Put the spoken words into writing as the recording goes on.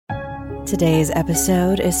Today's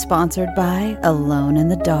episode is sponsored by Alone in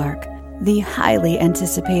the Dark, the highly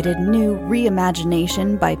anticipated new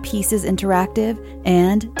reimagination by Pieces Interactive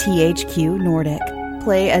and THQ Nordic.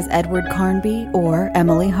 Play as Edward Carnby or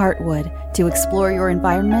Emily Hartwood to explore your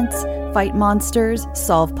environments, fight monsters,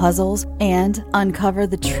 solve puzzles, and uncover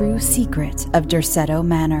the true secret of Derceto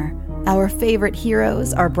Manor. Our favorite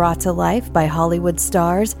heroes are brought to life by Hollywood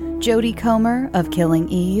stars Jodie Comer of Killing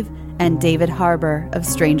Eve and David Harbour of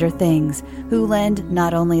Stranger Things, who lend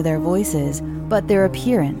not only their voices, but their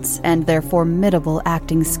appearance and their formidable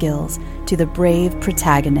acting skills to the brave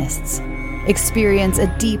protagonists. Experience a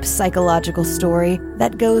deep psychological story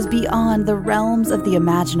that goes beyond the realms of the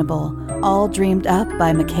imaginable, all dreamed up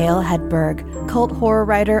by Mikhail Hedberg, cult horror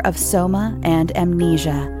writer of Soma and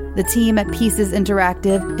Amnesia. The team at Pieces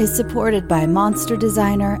Interactive is supported by monster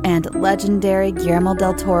designer and legendary Guillermo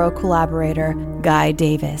del Toro collaborator Guy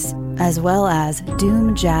Davis, as well as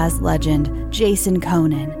Doom jazz legend Jason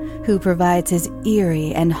Conan, who provides his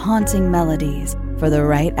eerie and haunting melodies for the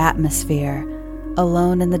right atmosphere.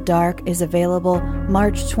 Alone in the Dark is available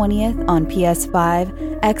March 20th on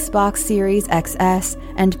PS5, Xbox Series XS,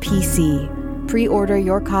 and PC. Pre-order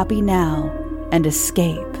your copy now and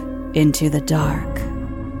escape into the dark.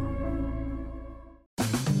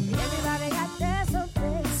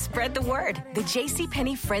 Spread the word. The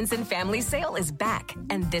JCPenney Friends and Family Sale is back.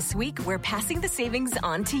 And this week, we're passing the savings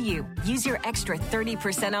on to you. Use your extra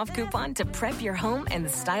 30% off coupon to prep your home and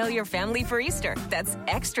style your family for Easter. That's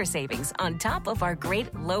extra savings on top of our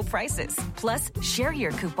great low prices. Plus, share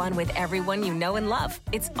your coupon with everyone you know and love.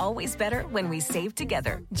 It's always better when we save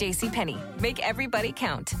together. JCPenney. Make everybody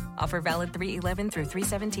count. Offer valid 3/11 through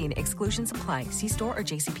 3/17. Exclusions apply. See store or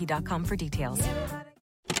jcp.com for details.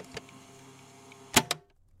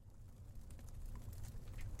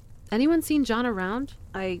 Anyone seen John around?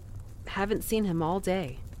 I haven't seen him all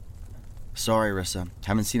day. Sorry, Rissa.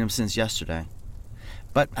 Haven't seen him since yesterday.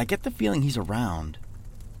 But I get the feeling he's around.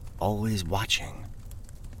 Always watching.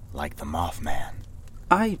 Like the Mothman.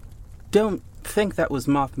 I don't think that was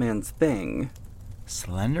Mothman's thing.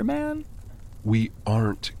 Slender Man? We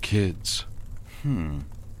aren't kids.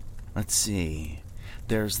 Let's see.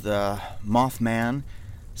 There's the Mothman,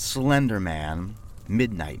 Slender Man,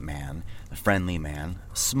 Midnight Man, the Friendly Man,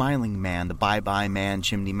 Smiling Man, the Bye-Bye Man,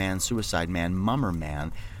 Chimney Man, Suicide Man, Mummer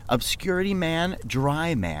Man, Obscurity Man,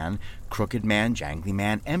 Dry Man, Crooked Man, Jangly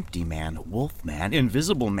Man, Empty Man, Wolf Man,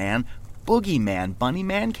 Invisible Man, Boogie Man, Bunny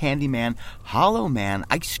Man, Candy Man, Hollow Man,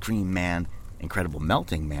 Ice Cream Man, Incredible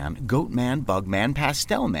Melting Man, Goat Man, Bug Man,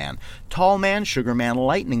 Pastel Man, Tall Man, Sugar Man,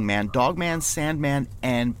 Lightning Man, Dog Man, Sand Man,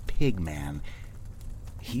 and Pig Man.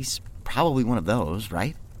 He's probably one of those,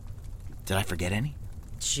 right? Did I forget any?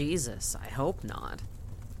 Jesus, I hope not.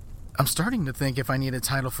 I'm starting to think if I need a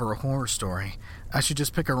title for a horror story, I should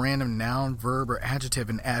just pick a random noun, verb, or adjective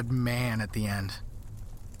and add man at the end.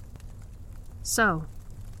 So,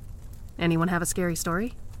 anyone have a scary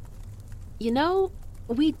story? You know,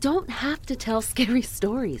 we don't have to tell scary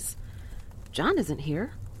stories. John isn't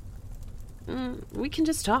here. We can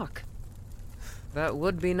just talk. That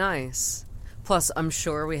would be nice. Plus, I'm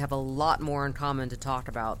sure we have a lot more in common to talk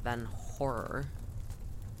about than horror.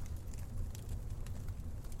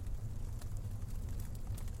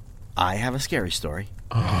 I have a scary story.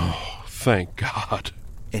 Oh, thank God.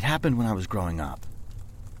 It happened when I was growing up.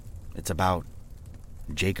 It's about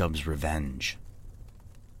Jacob's revenge.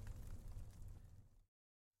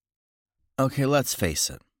 Okay, let's face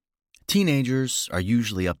it. Teenagers are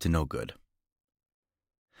usually up to no good.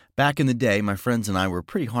 Back in the day, my friends and I were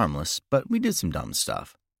pretty harmless, but we did some dumb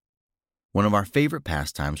stuff. One of our favorite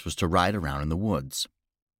pastimes was to ride around in the woods.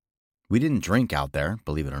 We didn't drink out there,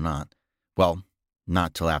 believe it or not. Well,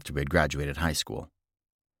 not till after we had graduated high school.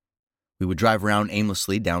 We would drive around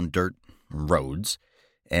aimlessly down dirt roads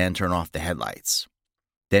and turn off the headlights.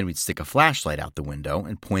 Then we'd stick a flashlight out the window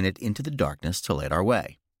and point it into the darkness to light our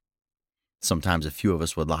way. Sometimes a few of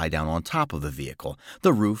us would lie down on top of the vehicle,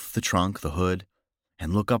 the roof, the trunk, the hood,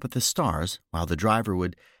 and look up at the stars while the driver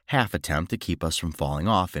would half attempt to keep us from falling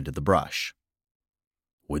off into the brush.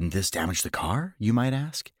 Wouldn't this damage the car, you might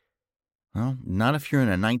ask? Well, not if you're in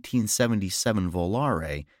a 1977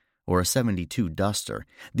 Volare or a 72 Duster.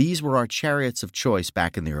 These were our chariots of choice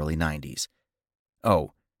back in the early 90s.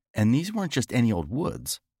 Oh, and these weren't just any old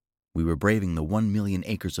woods. We were braving the 1 million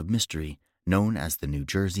acres of mystery known as the New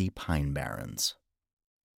Jersey Pine Barrens.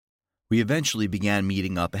 We eventually began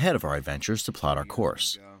meeting up ahead of our adventures to plot our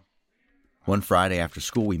course. One Friday after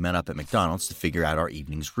school, we met up at McDonald's to figure out our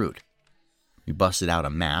evening's route. We busted out a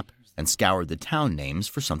map and scoured the town names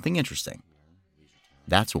for something interesting.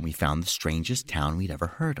 That's when we found the strangest town we'd ever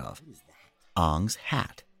heard of, Ong's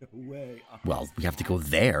Hat. Well, we have to go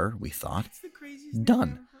there, we thought.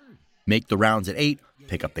 Done. Make the rounds at 8,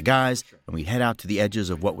 pick up the guys, and we head out to the edges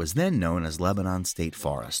of what was then known as Lebanon State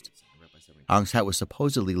Forest. Ong's Hat was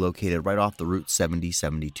supposedly located right off the Route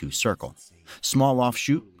 70-72 circle. Small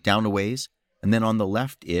offshoot, down a ways, and then on the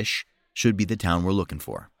left-ish should be the town we're looking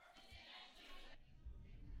for.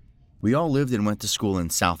 We all lived and went to school in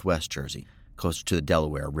southwest Jersey, closer to the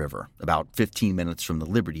Delaware River, about 15 minutes from the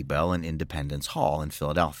Liberty Bell and Independence Hall in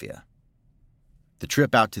Philadelphia. The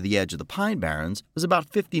trip out to the edge of the Pine Barrens was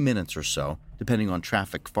about 50 minutes or so, depending on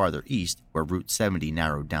traffic farther east where Route 70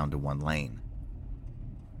 narrowed down to one lane.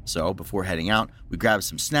 So, before heading out, we grabbed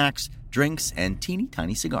some snacks, drinks, and teeny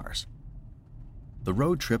tiny cigars. The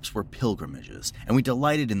road trips were pilgrimages, and we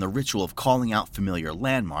delighted in the ritual of calling out familiar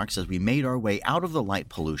landmarks as we made our way out of the light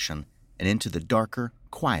pollution and into the darker,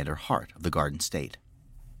 quieter heart of the Garden State.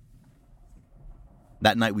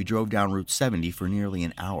 That night we drove down Route 70 for nearly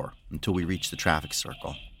an hour until we reached the traffic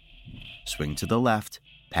circle. Swing to the left,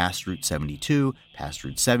 past Route 72, past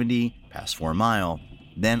Route 70, past 4 Mile,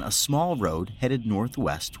 then a small road headed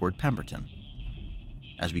northwest toward Pemberton.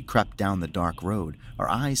 As we crept down the dark road, our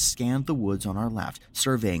eyes scanned the woods on our left,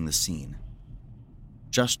 surveying the scene.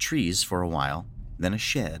 Just trees for a while, then a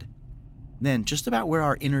shed. Then, just about where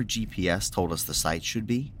our inner GPS told us the site should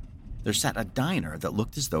be, there sat a diner that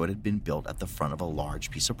looked as though it had been built at the front of a large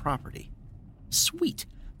piece of property. Sweet!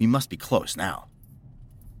 We must be close now.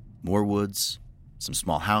 More woods, some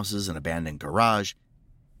small houses, an abandoned garage.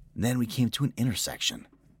 Then we came to an intersection.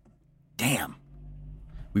 Damn!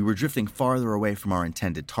 We were drifting farther away from our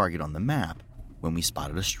intended target on the map when we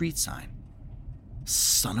spotted a street sign.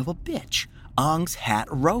 Son of a bitch! Ong's Hat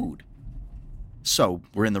Road! So,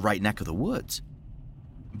 we're in the right neck of the woods.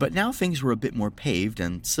 But now things were a bit more paved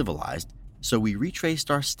and civilized, so we retraced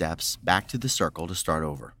our steps back to the circle to start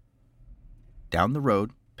over. Down the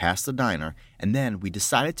road, past the diner, and then we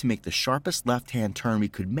decided to make the sharpest left-hand turn we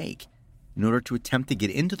could make in order to attempt to get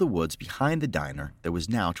into the woods behind the diner that was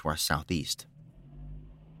now to our southeast.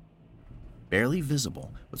 Barely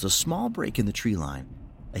visible was a small break in the tree line,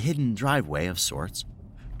 a hidden driveway of sorts,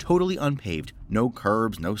 totally unpaved, no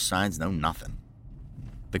curbs, no signs, no nothing.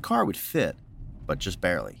 The car would fit, but just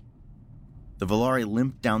barely. The Volare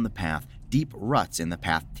limped down the path, deep ruts in the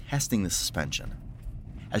path testing the suspension.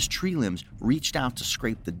 As tree limbs reached out to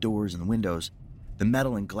scrape the doors and windows, the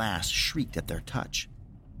metal and glass shrieked at their touch.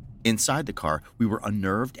 Inside the car, we were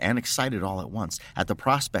unnerved and excited all at once at the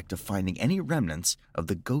prospect of finding any remnants of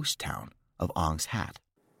the ghost town of Ong's Hat.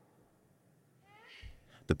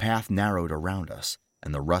 The path narrowed around us,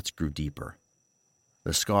 and the ruts grew deeper.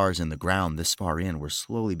 The scars in the ground this far in were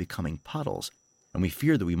slowly becoming puddles, and we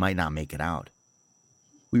feared that we might not make it out.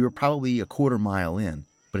 We were probably a quarter mile in,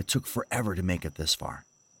 but it took forever to make it this far.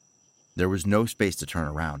 There was no space to turn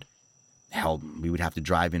around. Hell, we would have to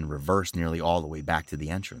drive in reverse nearly all the way back to the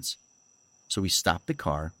entrance. So we stopped the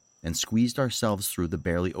car and squeezed ourselves through the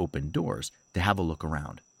barely opened doors to have a look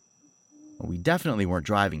around. Well, we definitely weren't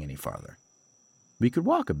driving any farther. We could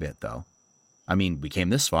walk a bit, though. I mean, we came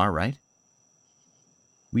this far, right?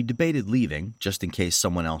 We debated leaving, just in case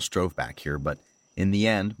someone else drove back here, but in the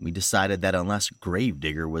end, we decided that unless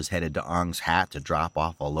Gravedigger was headed to Ong's Hat to drop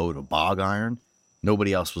off a load of bog iron,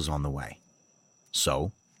 nobody else was on the way.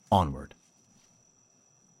 So, onward.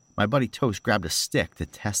 My buddy Toast grabbed a stick to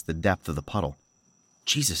test the depth of the puddle.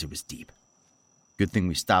 Jesus, it was deep. Good thing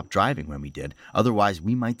we stopped driving when we did, otherwise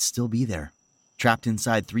we might still be there, trapped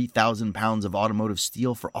inside 3,000 pounds of automotive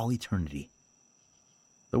steel for all eternity.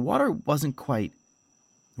 The water wasn't quite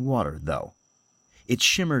water, though. It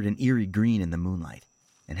shimmered an eerie green in the moonlight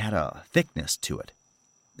and had a thickness to it.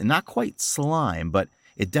 Not quite slime, but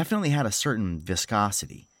it definitely had a certain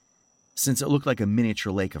viscosity. Since it looked like a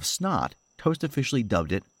miniature lake of snot, Toast officially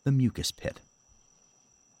dubbed it the mucus pit.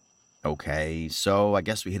 Okay, so I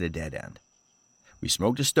guess we hit a dead end. We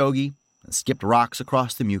smoked a stogie and skipped rocks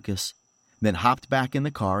across the mucus, then hopped back in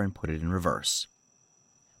the car and put it in reverse.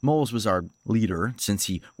 Moles was our leader since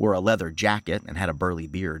he wore a leather jacket and had a burly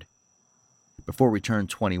beard. Before we turned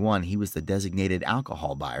 21, he was the designated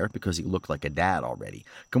alcohol buyer because he looked like a dad already,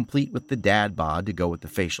 complete with the dad bod to go with the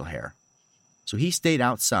facial hair. So he stayed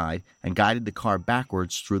outside and guided the car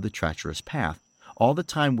backwards through the treacherous path, all the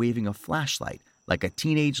time waving a flashlight like a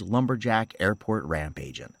teenage lumberjack airport ramp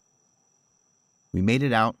agent. We made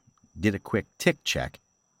it out, did a quick tick check,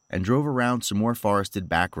 and drove around some more forested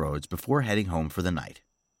back roads before heading home for the night.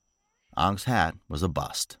 Ong's Hat was a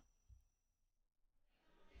bust.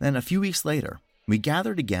 Then, a few weeks later, we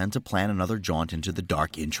gathered again to plan another jaunt into the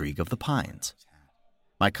dark intrigue of the pines.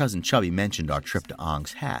 My cousin Chubby mentioned our trip to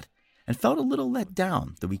Ong's Hat and felt a little let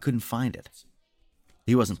down that we couldn't find it.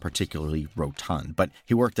 He wasn't particularly rotund, but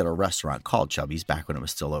he worked at a restaurant called Chubby's back when it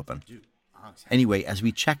was still open. Anyway, as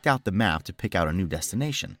we checked out the map to pick out a new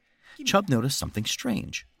destination, Chubb noticed something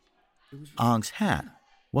strange. Ong's hat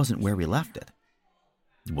wasn't where we left it.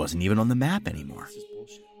 It wasn't even on the map anymore.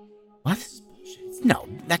 What? No,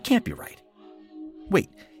 that can't be right. Wait,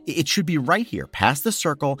 it should be right here, past the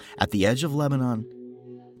circle, at the edge of Lebanon.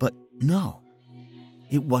 But no,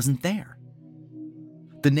 it wasn't there.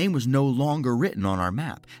 The name was no longer written on our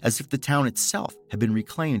map, as if the town itself had been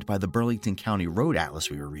reclaimed by the Burlington County Road Atlas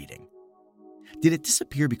we were reading. Did it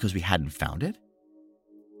disappear because we hadn't found it?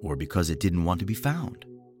 Or because it didn't want to be found?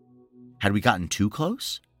 Had we gotten too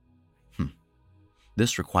close?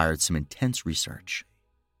 This required some intense research.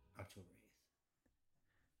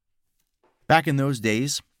 Back in those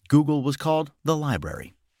days, Google was called the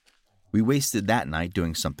library. We wasted that night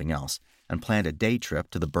doing something else and planned a day trip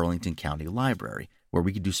to the Burlington County Library where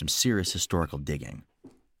we could do some serious historical digging.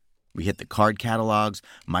 We hit the card catalogs,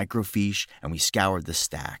 microfiche, and we scoured the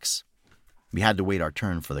stacks. We had to wait our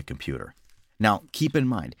turn for the computer. Now, keep in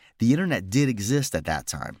mind, the internet did exist at that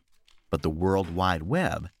time, but the World Wide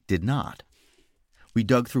Web did not. We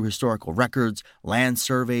dug through historical records, land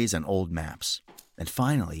surveys, and old maps. And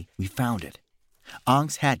finally, we found it.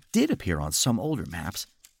 Ong's hat did appear on some older maps,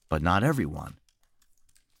 but not every one.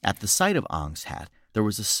 At the site of Ong's hat, there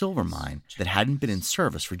was a silver mine that hadn't been in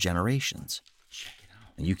service for generations.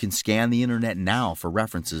 And you can scan the internet now for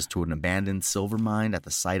references to an abandoned silver mine at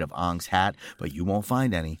the site of Ong's hat, but you won't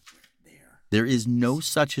find any. There is no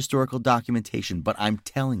such historical documentation, but I'm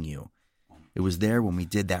telling you, it was there when we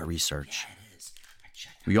did that research.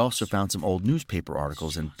 We also found some old newspaper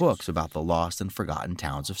articles and books about the lost and forgotten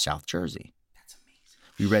towns of South Jersey.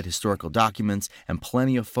 We read historical documents and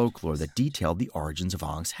plenty of folklore that detailed the origins of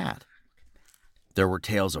Ong's hat. There were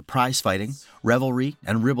tales of prize fighting, revelry,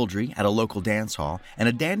 and ribaldry at a local dance hall, and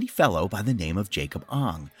a dandy fellow by the name of Jacob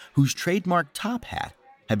Ong, whose trademark top hat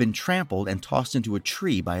had been trampled and tossed into a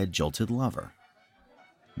tree by a jilted lover.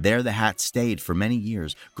 There the hat stayed for many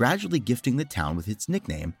years, gradually gifting the town with its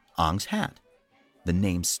nickname, Ong's Hat. The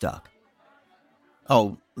name stuck.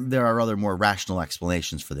 Oh, there are other more rational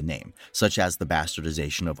explanations for the name, such as the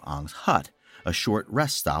bastardization of Ong's Hut, a short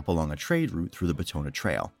rest stop along a trade route through the Batona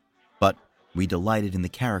Trail. But we delighted in the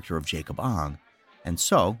character of Jacob Ong, and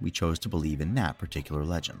so we chose to believe in that particular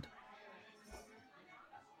legend.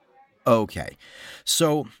 Okay,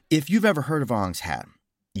 so if you've ever heard of Ong's Hat,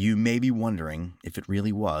 you may be wondering if it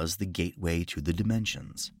really was the gateway to the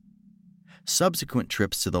dimensions. Subsequent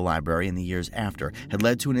trips to the library in the years after had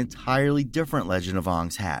led to an entirely different legend of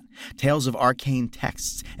Ong's Hat, tales of arcane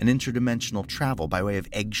texts and interdimensional travel by way of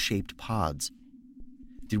egg-shaped pods.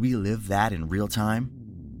 Did we live that in real time?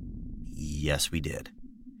 Yes, we did.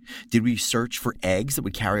 Did we search for eggs that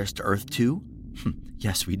would carry us to Earth too?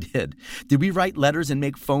 Yes, we did. Did we write letters and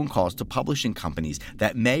make phone calls to publishing companies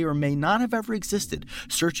that may or may not have ever existed,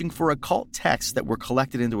 searching for occult texts that were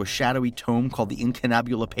collected into a shadowy tome called the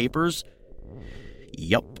Incunabula Papers?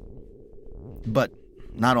 Yup. But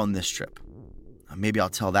not on this trip. Maybe I'll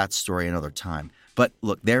tell that story another time. But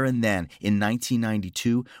look, there and then, in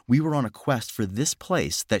 1992, we were on a quest for this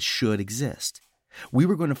place that should exist. We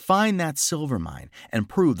were going to find that silver mine and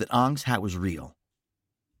prove that Ong's Hat was real.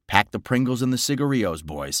 Pack the Pringles and the cigarillos,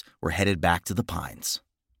 boys. We're headed back to the Pines.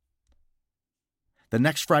 The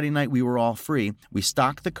next Friday night we were all free, we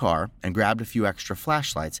stocked the car and grabbed a few extra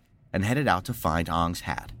flashlights and headed out to find Ong's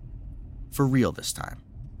Hat. For real this time.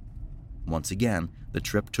 Once again, the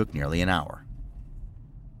trip took nearly an hour.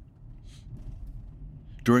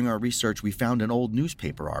 During our research, we found an old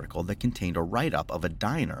newspaper article that contained a write-up of a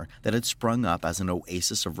diner that had sprung up as an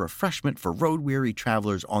oasis of refreshment for road-weary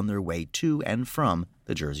travelers on their way to and from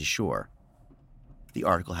the Jersey Shore. The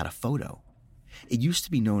article had a photo. It used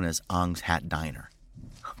to be known as Ong's Hat Diner.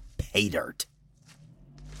 Pay dirt.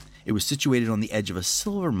 It was situated on the edge of a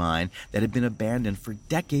silver mine that had been abandoned for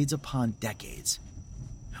decades upon decades.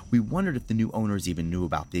 We wondered if the new owners even knew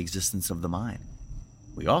about the existence of the mine.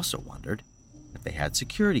 We also wondered if they had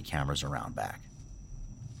security cameras around back.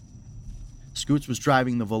 Scoots was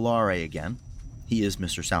driving the Volare again. He is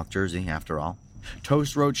Mr. South Jersey, after all.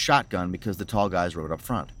 Toast rode shotgun because the tall guys rode up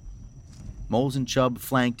front. Moles and Chubb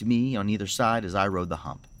flanked me on either side as I rode the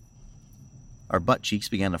hump. Our butt cheeks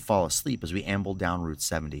began to fall asleep as we ambled down Route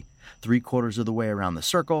 70, 3/4 of the way around the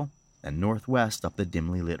circle and northwest up the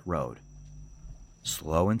dimly lit road.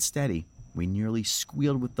 Slow and steady, we nearly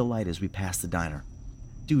squealed with delight as we passed the diner.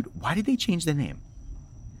 Dude, why did they change the name?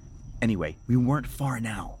 Anyway, we weren't far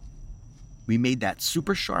now. We made that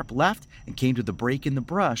super sharp left and came to the break in the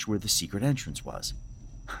brush where the secret entrance was.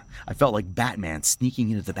 I felt like Batman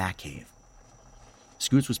sneaking into the Batcave.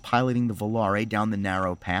 Scoots was piloting the Volare down the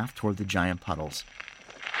narrow path toward the giant puddles.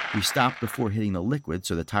 We stopped before hitting the liquid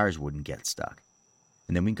so the tires wouldn't get stuck,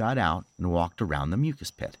 and then we got out and walked around the mucus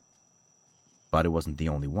pit. But it wasn't the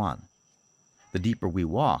only one. The deeper we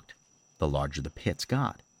walked, the larger the pits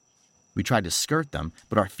got. We tried to skirt them,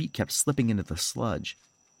 but our feet kept slipping into the sludge.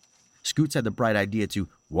 Scoots had the bright idea to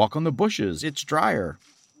walk on the bushes, it's drier.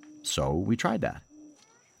 So we tried that.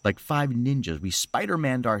 Like 5 ninjas, we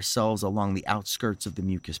Spider-Manned ourselves along the outskirts of the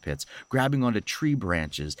mucus pits, grabbing onto tree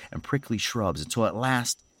branches and prickly shrubs until at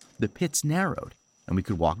last the pits narrowed and we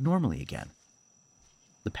could walk normally again.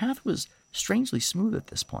 The path was strangely smooth at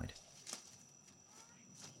this point.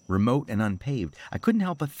 Remote and unpaved, I couldn't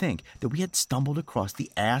help but think that we had stumbled across the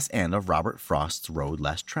ass end of Robert Frost's road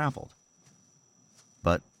less traveled.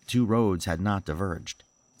 But 2 roads had not diverged,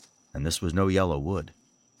 and this was no yellow wood.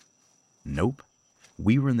 Nope.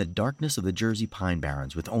 We were in the darkness of the Jersey Pine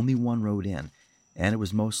Barrens with only 1 road in, and it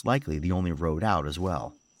was most likely the only road out as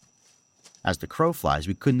well. As the crow flies,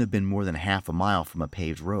 we couldn't have been more than half a mile from a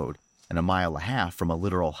paved road, and a mile and a half from a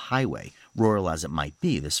literal highway, rural as it might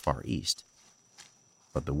be this far east.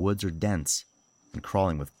 But the woods are dense, and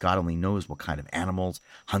crawling with God only knows what kind of animals,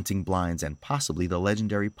 hunting blinds, and possibly the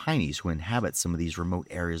legendary pinies who inhabit some of these remote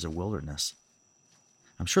areas of wilderness.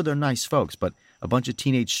 I'm sure they're nice folks, but a bunch of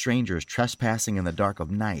teenage strangers trespassing in the dark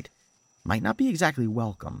of night might not be exactly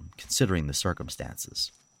welcome, considering the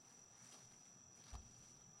circumstances.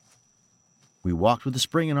 We walked with a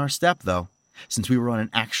spring in our step, though, since we were on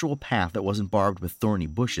an actual path that wasn't barbed with thorny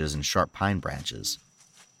bushes and sharp pine branches.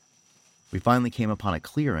 We finally came upon a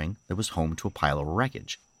clearing that was home to a pile of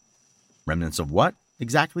wreckage. Remnants of what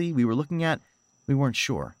exactly we were looking at, we weren't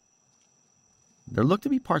sure. There looked to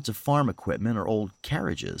be parts of farm equipment or old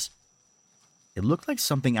carriages. It looked like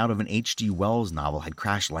something out of an H.G. Wells novel had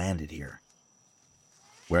crash-landed here.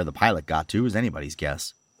 Where the pilot got to is anybody's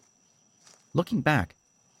guess. Looking back,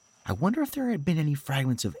 I wonder if there had been any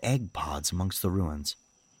fragments of egg pods amongst the ruins.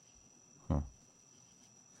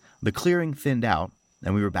 The clearing thinned out,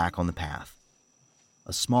 and we were back on the path.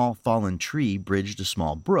 A small fallen tree bridged a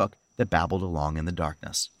small brook that babbled along in the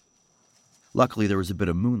darkness. Luckily, there was a bit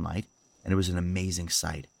of moonlight, and it was an amazing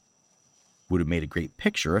sight. Would have made a great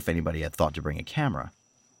picture if anybody had thought to bring a camera.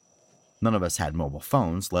 None of us had mobile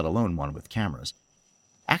phones, let alone one with cameras.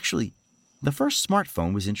 Actually, the first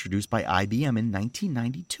smartphone was introduced by IBM in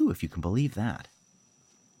 1992, if you can believe that.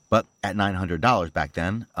 But at $900 back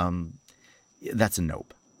then, that's a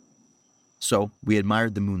nope. So we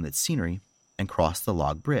admired the moonlit scenery and crossed the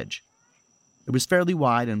log bridge. It was fairly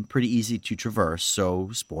wide and pretty easy to traverse, so,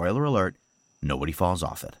 spoiler alert, nobody falls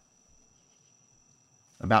off it.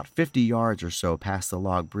 About 50 yards or so past the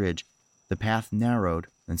log bridge, the path narrowed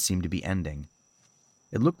and seemed to be ending.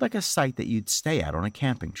 It looked like a site that you'd stay at on a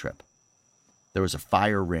camping trip. There was a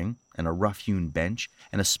fire ring and a rough-hewn bench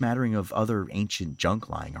and a smattering of other ancient junk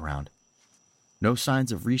lying around. No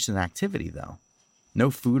signs of recent activity, though.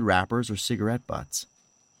 No food wrappers or cigarette butts.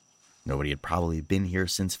 Nobody had probably been here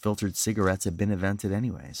since filtered cigarettes had been invented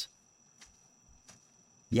anyways.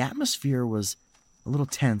 The atmosphere was a little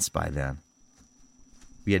tense by then.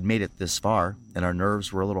 We had made it this far, and our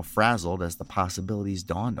nerves were a little frazzled as the possibilities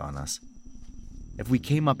dawned on us. If we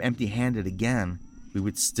came up empty-handed again, we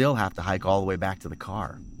would still have to hike all the way back to the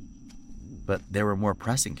car. But there were more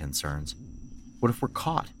pressing concerns. What if we're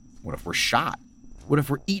caught? What if we're shot? What if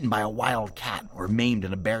we're eaten by a wild cat or maimed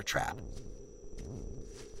in a bear trap?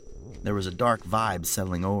 There was a dark vibe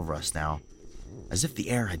settling over us now, as if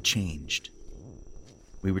the air had changed.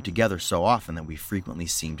 We were together so often that we frequently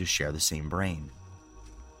seemed to share the same brain.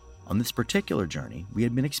 On this particular journey, we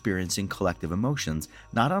had been experiencing collective emotions,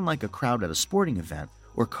 not unlike a crowd at a sporting event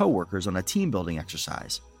or coworkers on a team-building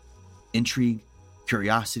exercise. Intrigue,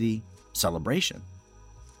 curiosity, celebration.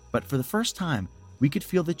 But for the first time, we could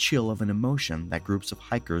feel the chill of an emotion that groups of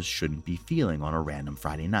hikers shouldn't be feeling on a random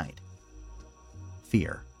Friday night.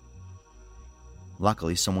 Fear.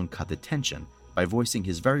 Luckily, someone cut the tension by voicing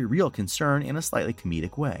his very real concern in a slightly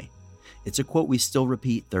comedic way. It's a quote we still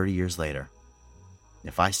repeat 30 years later.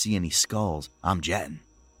 If I see any skulls, I'm jetting.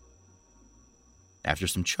 After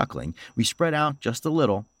some chuckling, we spread out just a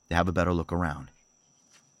little to have a better look around.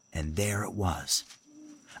 And there it was.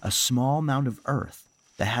 A small mound of earth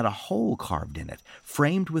that had a hole carved in it,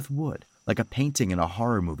 framed with wood, like a painting in a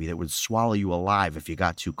horror movie that would swallow you alive if you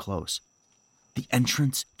got too close. The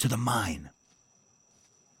entrance to the mine.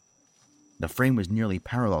 The frame was nearly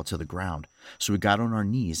parallel to the ground, so we got on our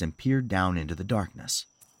knees and peered down into the darkness.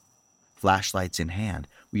 Flashlights in hand,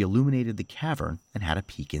 we illuminated the cavern and had a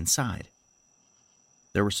peek inside.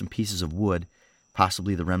 There were some pieces of wood,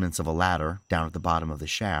 possibly the remnants of a ladder, down at the bottom of the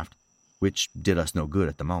shaft, which did us no good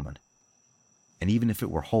at the moment. And even if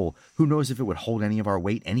it were whole, who knows if it would hold any of our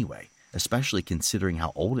weight anyway, especially considering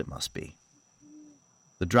how old it must be.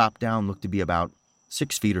 The drop down looked to be about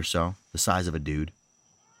 6 feet or so, the size of a dude.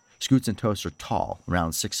 Scoots and Toast are tall,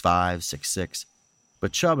 around 6'5", 6'6",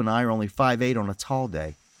 but Chubb and I are only 5'8" on a tall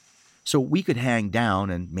day, so we could hang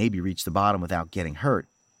down and maybe reach the bottom without getting hurt,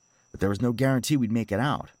 but there was no guarantee we'd make it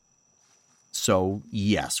out. So,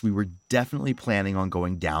 yes, we were definitely planning on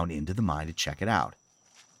going down into the mine to check it out.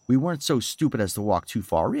 We weren't so stupid as to walk too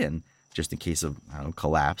far in, just in case of,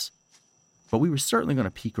 collapse, but we were certainly going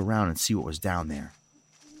to peek around and see what was down there.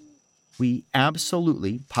 We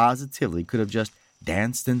absolutely, positively could have just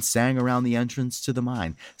danced and sang around the entrance to the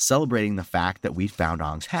mine, celebrating the fact that we'd found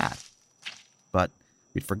Ong's hat. But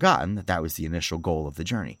we'd forgotten that that was the initial goal of the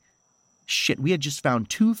journey. Shit, we had just found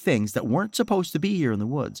 2 things that weren't supposed to be here in the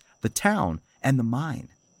woods, the town and the mine.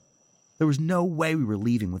 There was no way we were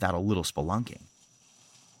leaving without a little spelunking.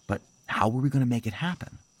 But how were we going to make it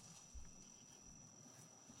happen?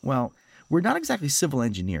 Well, we're not exactly civil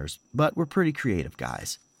engineers, but we're pretty creative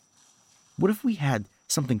guys. What if we had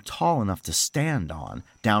something tall enough to stand on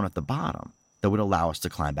down at the bottom that would allow us to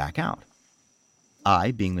climb back out?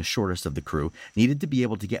 I, being the shortest of the crew, needed to be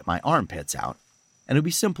able to get my armpits out, and it would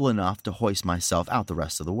be simple enough to hoist myself out the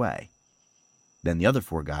rest of the way. Then the other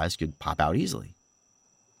 4 guys could pop out easily.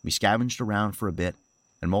 We scavenged around for a bit,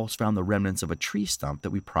 and Moles found the remnants of a tree stump that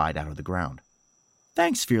we pried out of the ground.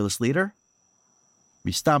 "Thanks, fearless leader."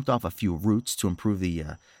 We stomped off a few roots to improve the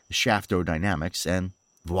shaft aerodynamics, and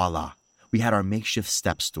voila, we had our makeshift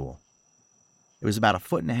step stool. It was about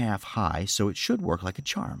 1.5 feet high, so it should work like a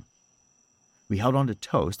charm. We held on to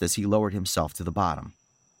Toast as he lowered himself to the bottom.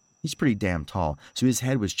 He's pretty damn tall, so his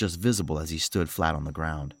head was just visible as he stood flat on the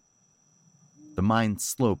ground. The mine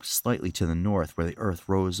sloped slightly to the north where the earth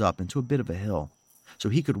rose up into a bit of a hill, so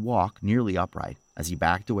he could walk nearly upright as he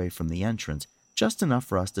backed away from the entrance, just enough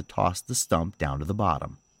for us to toss the stump down to the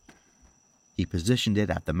bottom. He positioned it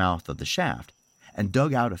at the mouth of the shaft and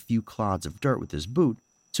dug out a few clods of dirt with his boot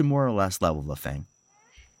to more or less level the thing.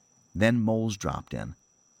 Then Moles dropped in,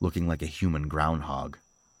 looking like a human groundhog.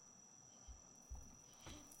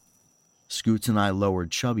 Scoots and I lowered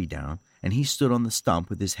Chubby down, and he stood on the stump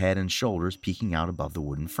with his head and shoulders peeking out above the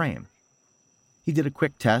wooden frame. He did a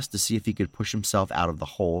quick test to see if he could push himself out of the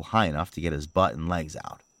hole high enough to get his butt and legs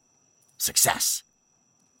out. Success!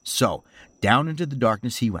 So, down into the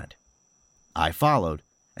darkness he went. I followed,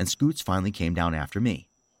 and Scoots finally came down after me.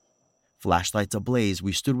 Flashlights ablaze,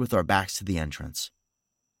 we stood with our backs to the entrance.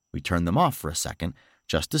 We turned them off for a second,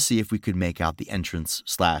 just to see if we could make out the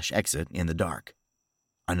entrance/exit in the dark.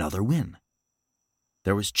 Another win.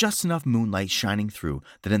 There was just enough moonlight shining through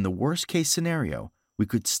that in the worst-case scenario, we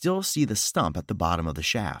could still see the stump at the bottom of the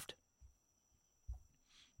shaft.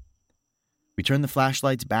 We turned the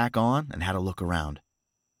flashlights back on and had a look around.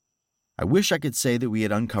 I wish I could say that we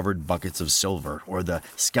had uncovered buckets of silver or the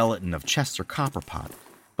skeleton of Chester Copperpot,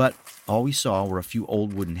 but all we saw were a few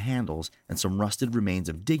old wooden handles and some rusted remains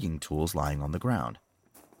of digging tools lying on the ground.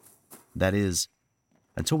 That is,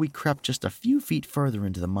 until we crept just a few feet further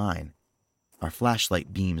into the mine, our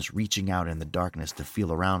flashlight beams reaching out in the darkness to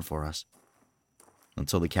feel around for us,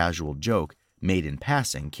 until the casual joke made in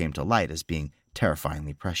passing came to light as being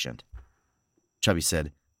terrifyingly prescient. Chubby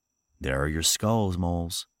said, "There are your skulls,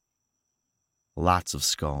 Moles." Lots of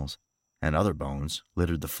skulls, and other bones,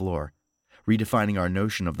 littered the floor, redefining our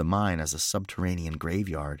notion of the mine as a subterranean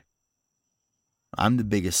graveyard. I'm the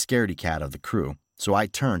biggest scaredy cat of the crew, so I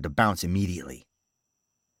turned to bounce immediately.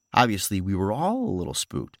 Obviously, we were all a little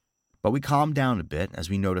spooked, but we calmed down a bit as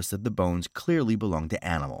we noticed that the bones clearly belonged to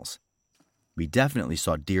animals. We definitely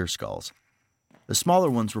saw deer skulls. The smaller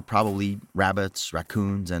ones were probably rabbits,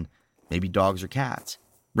 raccoons, and maybe dogs or cats,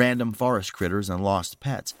 random forest critters and lost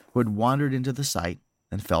pets who had wandered into the site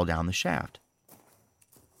and fell down the shaft.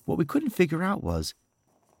 What we couldn't figure out was,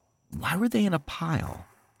 why were they in a pile?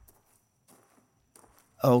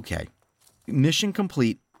 Okay, mission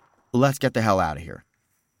complete. Let's get the hell out of here.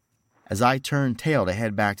 As I turned tail to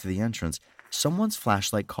head back to the entrance, someone's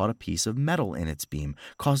flashlight caught a piece of metal in its beam,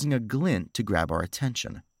 causing a glint to grab our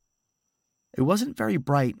attention. It wasn't very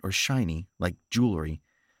bright or shiny, like jewelry,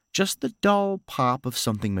 just the dull pop of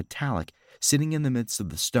something metallic sitting in the midst of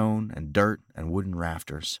the stone and dirt and wooden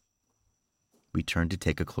rafters. We turned to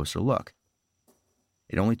take a closer look.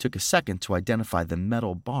 It only took a second to identify the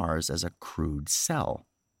metal bars as a crude cell,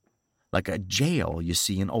 like a jail you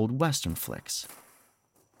see in old Western flicks.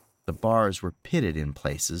 The bars were pitted in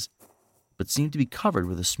places, but seemed to be covered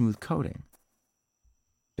with a smooth coating.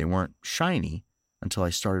 They weren't shiny until I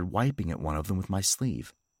started wiping at one of them with my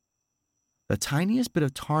sleeve. The tiniest bit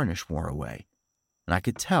of tarnish wore away, and I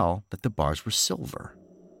could tell that the bars were silver.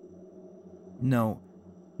 No,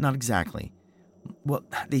 not exactly. Well,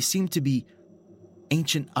 they seemed to be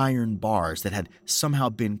ancient iron bars that had somehow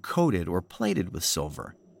been coated or plated with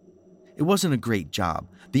silver. It wasn't a great job.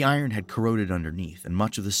 The iron had corroded underneath, and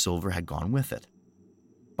much of the silver had gone with it.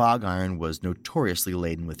 Bog iron was notoriously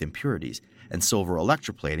laden with impurities, and silver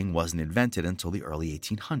electroplating wasn't invented until the early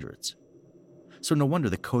 1800s. So no wonder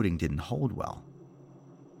the coating didn't hold well.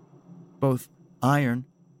 Both iron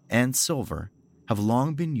and silver have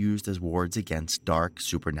long been used as wards against dark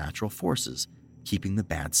supernatural forces, keeping the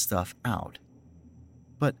bad stuff out.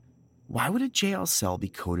 But why would a jail cell be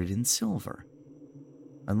coated in silver?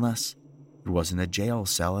 Unless it wasn't a jail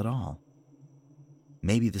cell at all.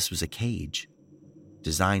 Maybe this was a cage,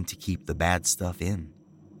 designed to keep the bad stuff in.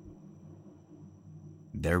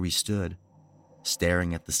 There we stood,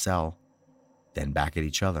 staring at the cell, then back at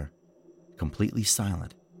each other, completely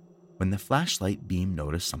silent, when the flashlight beam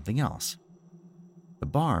noticed something else. The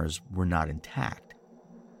bars were not intact.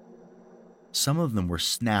 Some of them were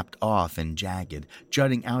snapped off and jagged,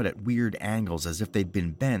 jutting out at weird angles as if they'd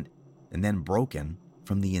been bent and then broken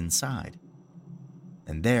from the inside.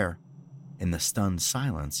 And there, in the stunned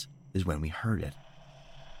silence, is when we heard it.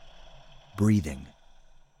 Breathing.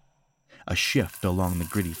 A shift along the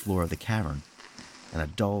gritty floor of the cavern, and a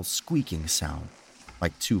dull squeaking sound,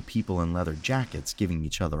 like two people in leather jackets giving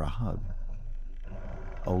each other a hug.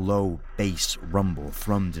 A low bass rumble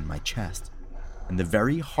thrummed in my chest, and the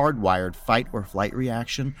very hardwired fight or flight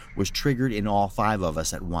reaction was triggered in all 5 of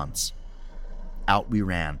us at once. Out we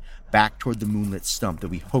ran, back toward the moonlit stump that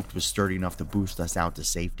we hoped was sturdy enough to boost us out to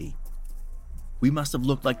safety. We must have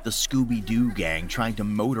looked like the Scooby-Doo gang trying to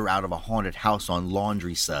motor out of a haunted house on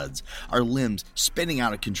laundry suds, our limbs spinning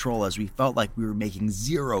out of control as we felt like we were making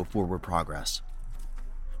zero forward progress.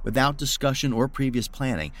 Without discussion or previous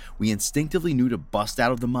planning, we instinctively knew to bust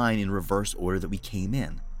out of the mine in reverse order that we came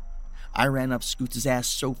in. I ran up Scoots' ass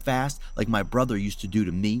so fast, like my brother used to do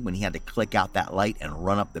to me when he had to click out that light and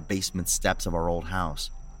run up the basement steps of our old house.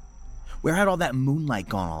 Where had all that moonlight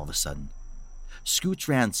gone all of a sudden? Scoots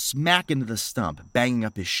ran smack into the stump, banging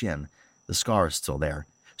up his shin. The scar is still there.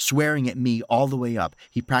 Swearing at me all the way up,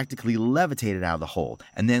 he practically levitated out of the hole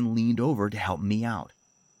and then leaned over to help me out.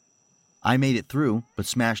 I made it through, but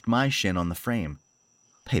smashed my shin on the frame.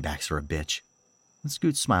 Paybacks are a bitch. And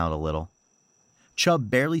Scoots smiled a little. Chubb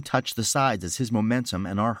barely touched the sides as his momentum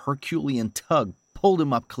and our Herculean tug pulled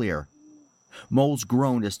him up clear. Moles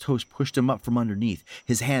groaned as Toast pushed him up from underneath,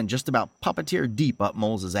 his hand just about puppeteer deep up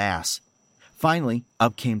Moles' ass. Finally,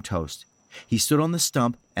 up came Toast. He stood on the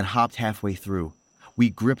stump and hopped halfway through.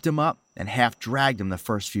 We gripped him up and half dragged him the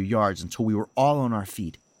first few yards until we were all on our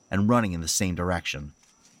feet and running in the same direction.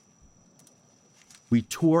 We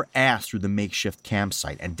tore ass through the makeshift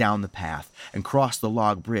campsite and down the path and crossed the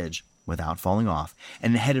log bridge without falling off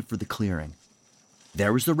and headed for the clearing.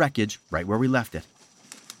 There was the wreckage right where we left it.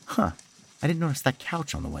 I didn't notice that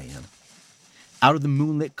couch on the way in. Out of the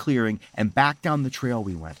moonlit clearing and back down the trail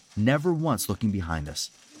we went, never once looking behind us.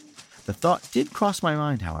 The thought did cross my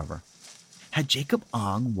mind, however. Had Jacob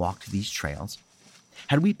Ong walked these trails?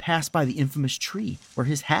 Had we passed by the infamous tree where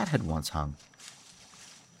his hat had once hung?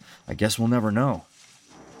 I guess we'll never know.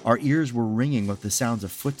 Our ears were ringing with the sounds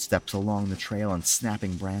of footsteps along the trail and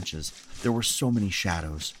snapping branches. There were so many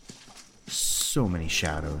shadows. So many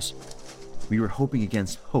shadows. We were hoping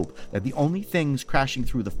against hope that the only things crashing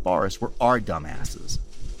through the forest were our dumbasses.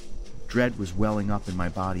 Dread was welling up in my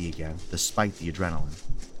body again, despite the adrenaline.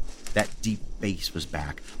 That deep bass was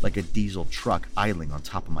back, like a diesel truck idling on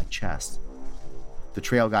top of my chest. The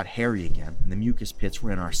trail got hairy again, and the mucus pits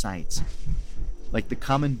were in our sights. Like the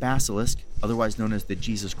common basilisk, otherwise known as the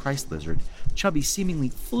Jesus Christ lizard, Chubby seemingly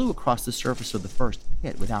flew across the surface of the first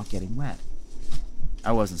pit without getting wet.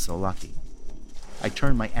 I wasn't so lucky. I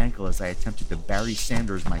turned my ankle as I attempted to Barry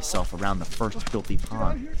Sanders myself around the first filthy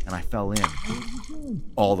pond, and I fell in.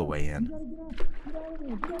 All the way in.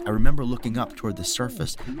 I remember looking up toward the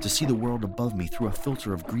surface to see the world above me through a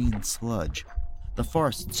filter of green sludge. The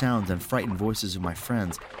forest sounds and frightened voices of my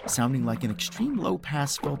friends sounding like an extreme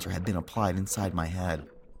low-pass filter had been applied inside my head.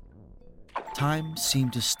 Time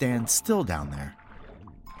seemed to stand still down there.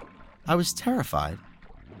 I was terrified,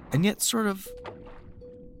 and yet sort of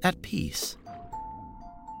at peace.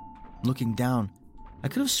 Looking down, I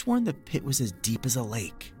could have sworn the pit was as deep as a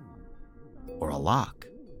lake. Or a loch.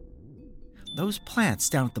 Those plants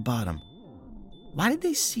down at the bottom, why did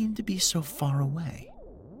they seem to be so far away?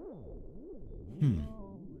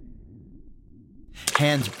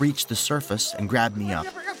 Hands breached the surface and grabbed me up.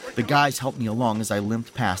 The guys helped me along as I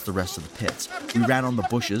limped past the rest of the pits. We ran on the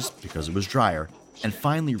bushes, because it was drier, and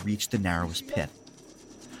finally reached the narrowest pit.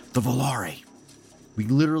 The Volare. We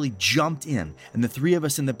literally jumped in, and the three of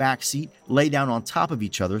us in the back seat lay down on top of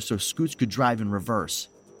each other so Scoots could drive in reverse.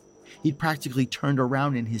 He'd practically turned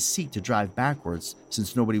around in his seat to drive backwards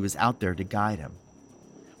since nobody was out there to guide him.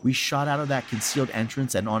 We shot out of that concealed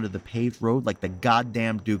entrance and onto the paved road like the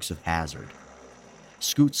goddamn Dukes of Hazzard.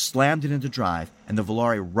 Scoot slammed it into drive, and the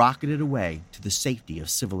Volare rocketed away to the safety of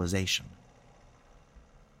civilization.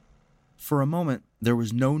 For a moment, there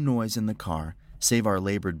was no noise in the car, save our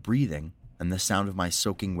labored breathing and the sound of my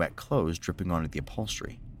soaking wet clothes dripping onto the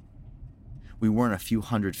upholstery. We weren't a few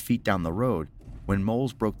hundred feet down the road when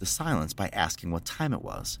Moles broke the silence by asking what time it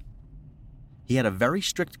was. He had a very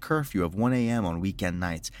strict curfew of 1 a.m. on weekend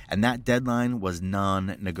nights, and that deadline was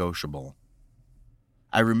non-negotiable.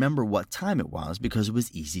 I remember what time it was because it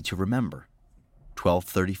was easy to remember.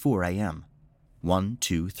 12:34 a.m. 1,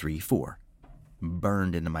 2, 3, 4.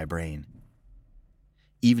 Burned into my brain.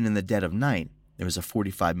 Even in the dead of night, it was a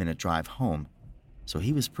 45-minute drive home, so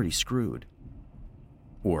he was pretty screwed.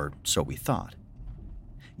 Or so we thought.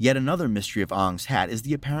 Yet another mystery of Ong's Hat is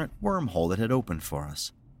the apparent wormhole that had opened for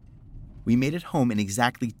us. We made it home in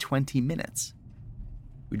exactly 20 minutes.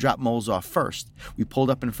 We dropped Moles off first. We pulled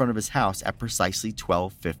up in front of his house at precisely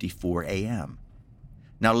 12:54 a.m.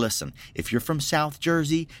 Now listen, if you're from South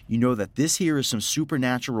Jersey, you know that this here is some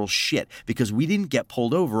supernatural shit because we didn't get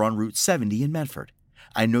pulled over on Route 70 in Medford.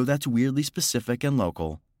 I know that's weirdly specific and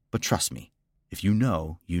local, but trust me, if you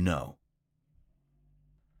know, you know.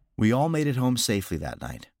 We all made it home safely that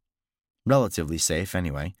night. Relatively safe,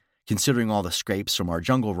 anyway, considering all the scrapes from our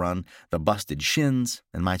jungle run, the busted shins,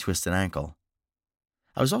 and my twisted ankle.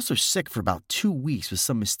 I was also sick for about 2 weeks with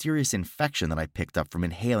some mysterious infection that I picked up from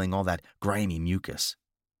inhaling all that grimy mucus.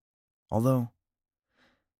 Although,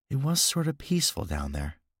 it was sort of peaceful down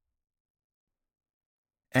there.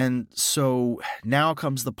 And so, now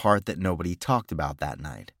comes the part that nobody talked about that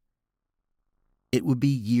night. It would be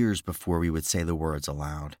years before we would say the words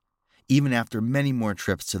aloud, even after many more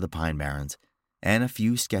trips to the Pine Barrens and a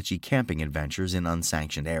few sketchy camping adventures in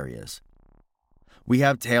unsanctioned areas. We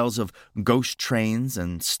have tales of ghost trains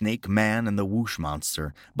and Snake Man and the Whoosh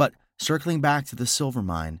Monster, but circling back to the silver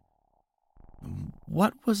mine,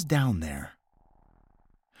 what was down there?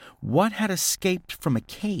 What had escaped from a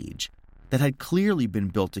cage that had clearly been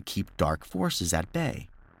built to keep dark forces at bay?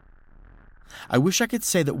 I wish I could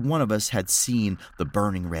say that one of us had seen the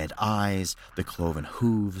burning red eyes, the cloven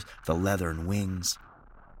hooves, the leathern wings.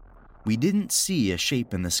 We didn't see a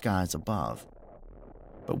shape in the skies above,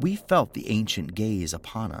 but we felt the ancient gaze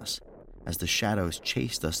upon us as the shadows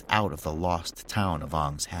chased us out of the lost town of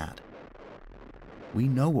Ong's Hat. We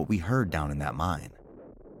know what we heard down in that mine.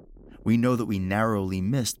 We know that we narrowly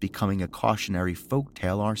missed becoming a cautionary folk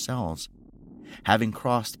tale ourselves, having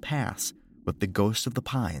crossed paths with the ghost of the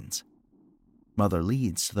pines, Mother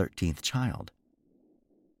Leeds' 13th child,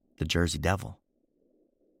 the Jersey Devil.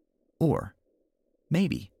 Or,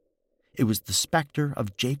 maybe, it was the specter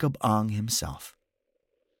of Jacob Ong himself,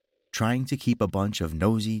 trying to keep a bunch of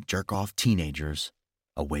nosy, jerk-off teenagers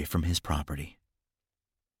away from his property.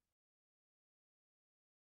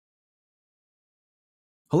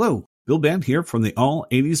 Hello, Bill Band here from the All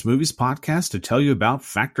 80s Movies podcast to tell you about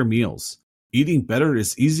Factor Meals. Eating better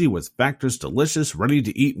is easy with Factor's delicious,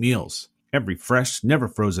 ready-to-eat meals. Every fresh,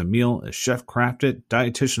 never-frozen meal is chef-crafted,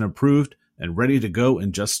 dietitian-approved, and ready to go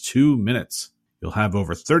in just 2 minutes. You'll have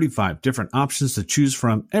over 35 different options to choose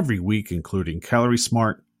from every week, including Calorie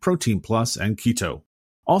Smart, Protein Plus, and Keto.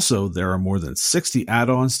 Also, there are more than 60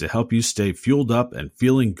 add-ons to help you stay fueled up and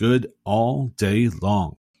feeling good all day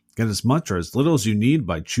long. Get as much or as little as you need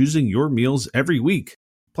by choosing your meals every week.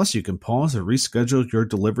 Plus, you can pause or reschedule your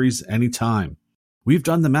deliveries anytime. We've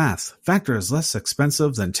done the math. Factor is less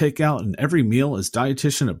expensive than takeout, and every meal is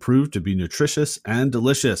dietitian approved to be nutritious and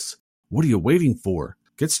delicious. What are you waiting for?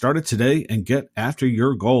 Get started today and get after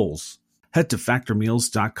your goals. Head to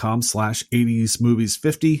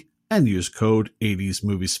factormeals.com/80smovies50 and use code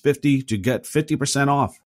 80smovies50 to get 50%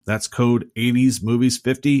 off. That's code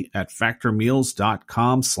 80smovies50 at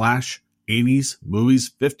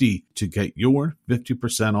factormeals.com/80smovies50 to get your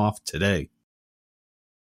 50% off today.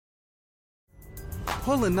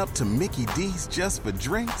 Pulling up to Mickey D's just for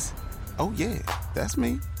drinks? Oh yeah, that's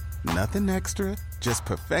me. Nothing extra, just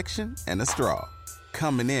perfection and a straw.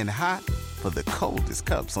 Coming in hot for the coldest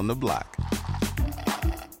cups on the block.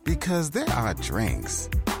 Because there are drinks.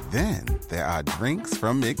 Then there are drinks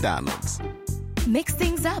from McDonald's. Mix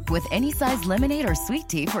things up with any size lemonade or sweet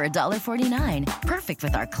tea for $1.49. Perfect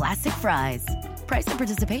with our classic fries. Price and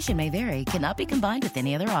participation may vary. Cannot be combined with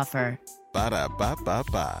any other offer.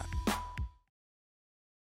 Ba-da-ba-ba-ba.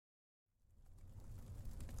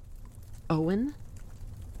 Owen?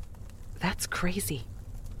 That's crazy.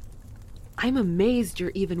 I'm amazed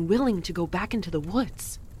you're even willing to go back into the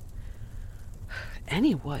woods.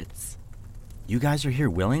 Any woods. You guys are here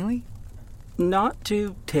willingly? Not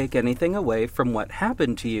to take anything away from what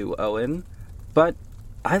happened to you, Owen, but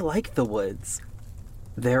I like the woods.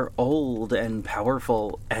 They're old and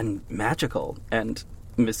powerful and magical and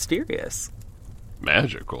mysterious.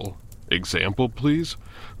 Magical? Example, please?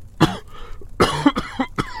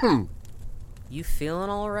 You feeling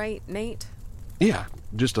all right, Nate? Yeah,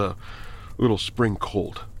 just a little spring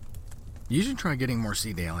cold. You should try getting more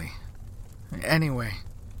sea daily. Anyway,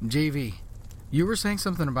 JV, you were saying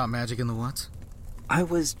something about magic in the woods? I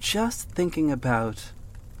was just thinking about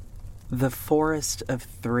the Forest of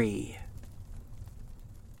Three.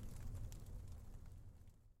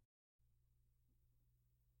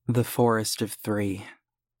 The Forest of Three.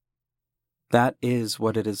 That is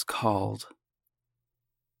what it is called.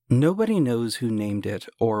 Nobody knows who named it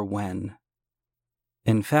or when.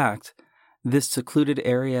 In fact, this secluded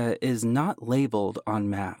area is not labeled on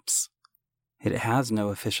maps. It has no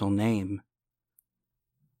official name.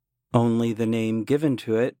 Only the name given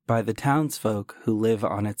to it by the townsfolk who live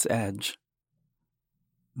on its edge.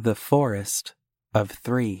 The Forest of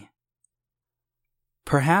Three.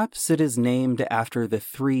 Perhaps it is named after the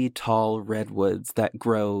 3 tall redwoods that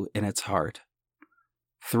grow in its heart.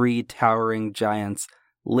 3 towering giants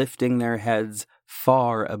lifting their heads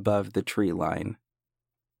far above the tree line.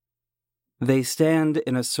 They stand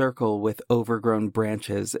in a circle with overgrown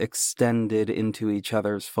branches extended into each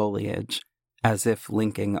other's foliage, as if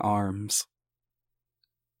linking arms.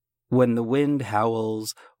 When the wind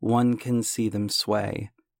howls, one can see them sway,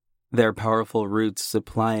 their powerful roots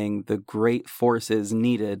supplying the great forces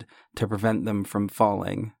needed to prevent them from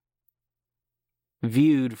falling.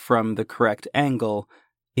 Viewed from the correct angle,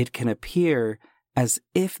 it can appear as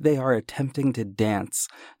if they are attempting to dance,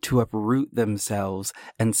 to uproot themselves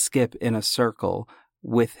and skip in a circle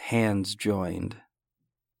with hands joined.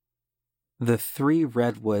 The 3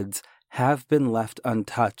 redwoods have been left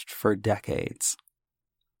untouched for decades.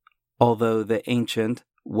 Although the ancient,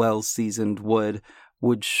 well-seasoned wood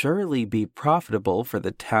would surely be profitable for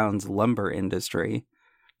the town's lumber industry,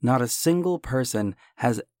 not a single person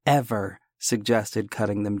has ever suggested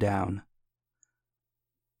cutting them down.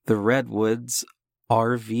 The redwoods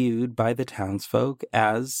are viewed by the townsfolk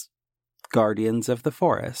as guardians of the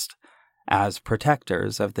forest, as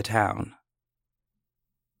protectors of the town.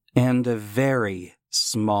 And a very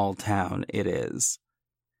small town it is.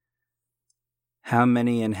 How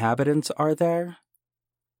many inhabitants are there?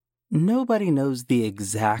 Nobody knows the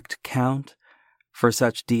exact count, for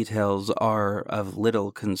such details are of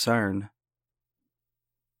little concern.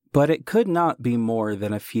 But it could not be more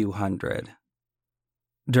than a few hundred.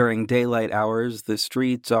 During daylight hours, the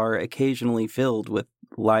streets are occasionally filled with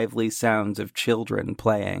lively sounds of children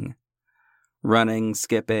playing, running,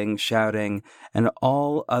 skipping, shouting, and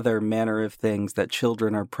all other manner of things that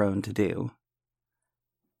children are prone to do.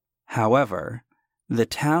 However, the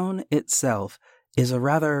town itself is a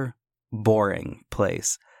rather boring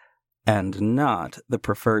place, and not the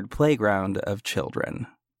preferred playground of children.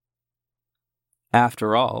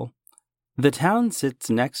 After all, the town sits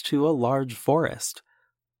next to a large forest.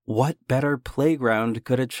 What better playground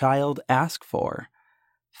could a child ask for?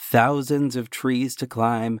 Thousands of trees to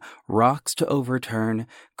climb, rocks to overturn,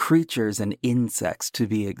 creatures and insects to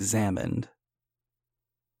be examined.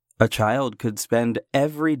 A child could spend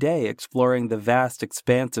every day exploring the vast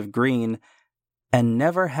expanse of green and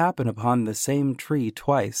never happen upon the same tree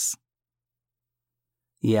twice.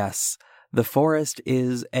 Yes, the forest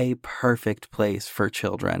is a perfect place for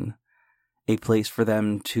children, a place for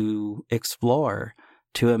them to explore,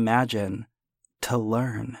 to imagine, to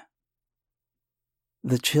learn.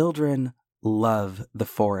 The children love the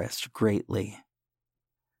forest greatly.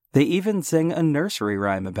 They even sing a nursery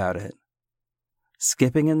rhyme about it.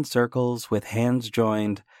 Skipping in circles with hands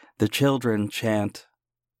joined, the children chant,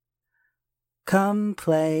 come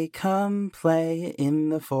play in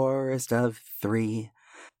the forest of three.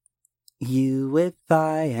 You with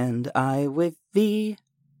I and I with thee.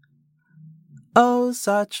 Oh,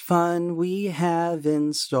 such fun we have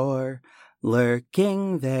in store,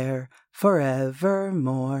 lurking there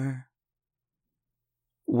forevermore.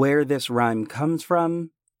 Where this rhyme comes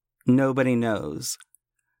from, nobody knows.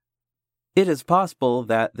 It is possible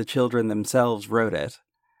that the children themselves wrote it.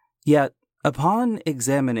 Yet, upon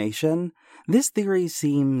examination, this theory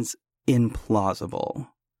seems implausible.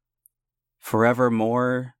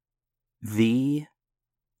 Forevermore, The?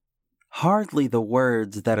 Hardly the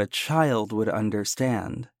words that a child would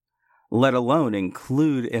understand, let alone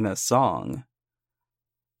include in a song.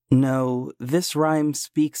 No, this rhyme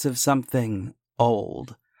speaks of something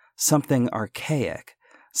old, something archaic,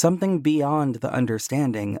 something beyond the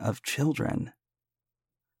understanding of children.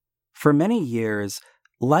 For many years,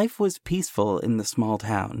 life was peaceful in the small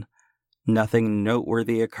town. Nothing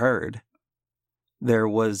noteworthy occurred. There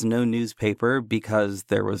was no newspaper because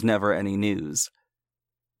there was never any news.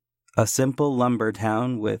 A simple lumber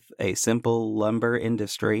town with a simple lumber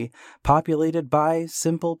industry populated by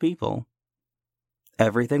simple people.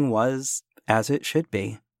 Everything was as it should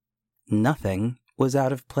be. Nothing was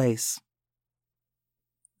out of place.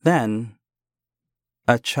 Then,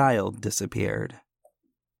 a child disappeared.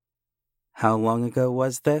 How long ago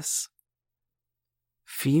was this?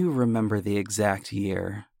 Few remember the exact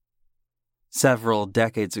year. Several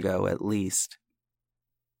decades ago, at least.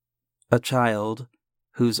 A child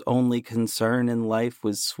whose only concern in life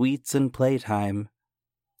was sweets and playtime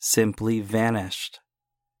simply vanished.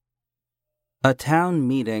 A town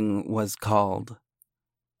meeting was called.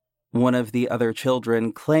 One of the other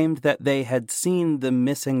children claimed that they had seen the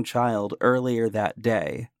missing child earlier that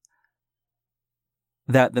day.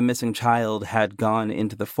 That the missing child had gone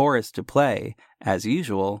into the forest to play, as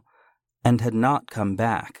usual, and had not come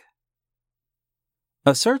back.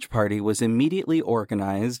 A search party was immediately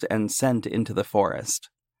organized and sent into the forest.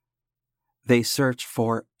 They searched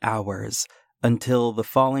for hours until the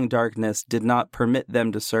falling darkness did not permit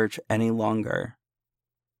them to search any longer.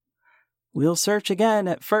 "We'll search again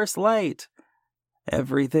at first light.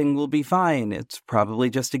 Everything will be fine. It's probably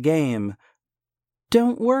just a game.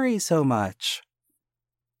 Don't worry so much."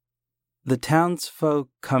 The townsfolk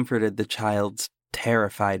comforted the child's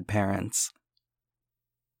terrified parents.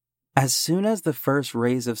 As soon as the first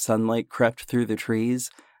rays of sunlight crept through the trees,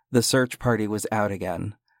 the search party was out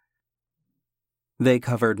again. They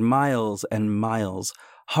covered miles and miles,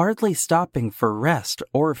 hardly stopping for rest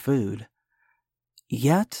or food.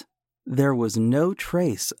 Yet, there was no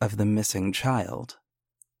trace of the missing child.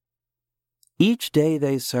 Each day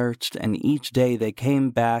they searched, and each day they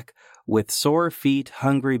came back with sore feet,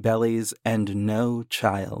 hungry bellies, and no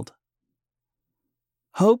child.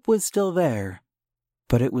 Hope was still there,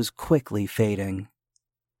 but it was quickly fading.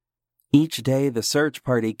 Each day the search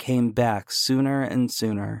party came back sooner and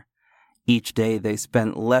sooner. Each day they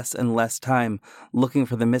spent less and less time looking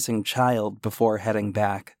for the missing child before heading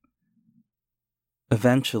back.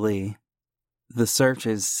 Eventually, the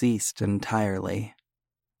searches ceased entirely.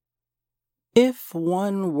 If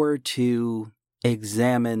one were to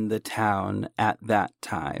examine the town at that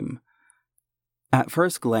time, at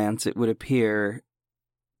first glance it would appear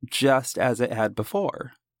just as it had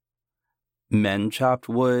before. Men chopped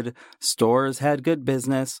wood, stores had good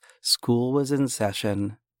business, school was in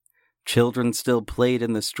session. Children still played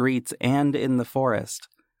in the streets and in the forest.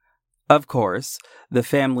 Of course, the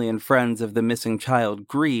family and friends of the missing child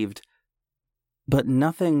grieved, but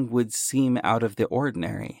nothing would seem out of the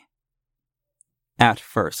ordinary. At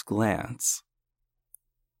first glance.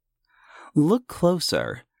 Look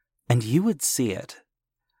closer, and you would see it.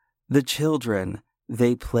 The children,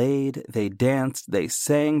 they played, they danced, they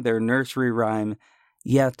sang their nursery rhyme,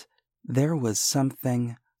 yet there was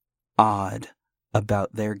something odd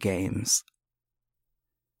about their games.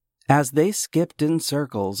 As they skipped in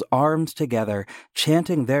circles, arms together,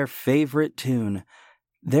 chanting their favorite tune,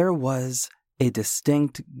 there was a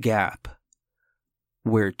distinct gap.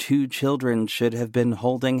 Where two children should have been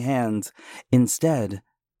holding hands, instead,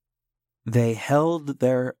 they held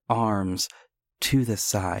their arms to the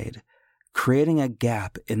side, creating a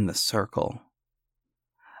gap in the circle.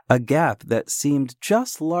 A gap that seemed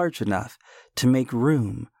just large enough to make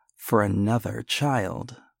room for another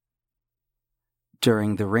child.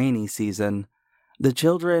 During the rainy season, the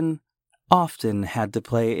children often had to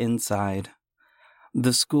play inside.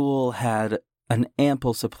 The school had an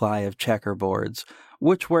ample supply of checkerboards,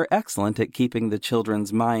 which were excellent at keeping the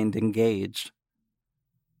children's mind engaged.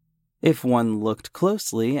 If one looked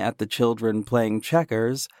closely at the children playing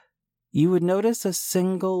checkers, you would notice a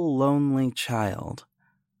single lonely child.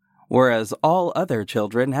 Whereas all other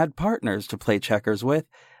children had partners to play checkers with,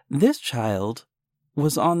 this child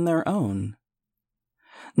was on their own.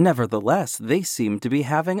 Nevertheless, they seemed to be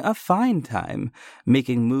having a fine time,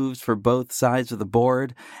 making moves for both sides of the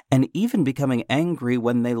board, and even becoming angry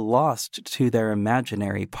when they lost to their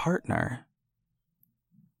imaginary partner.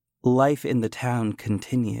 Life in the town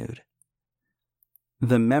continued.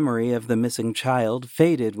 The memory of the missing child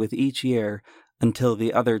faded with each year until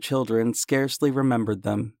the other children scarcely remembered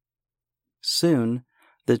them. Soon,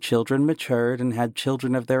 the children matured and had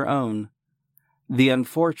children of their own. The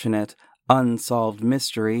unfortunate, unsolved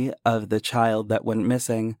mystery of the child that went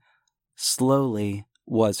missing slowly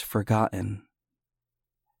was forgotten.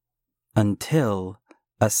 Until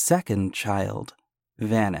a second child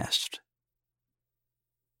vanished.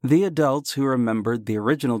 The adults who remembered the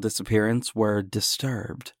original disappearance were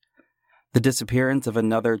disturbed. The disappearance of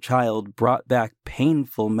another child brought back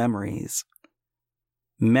painful memories.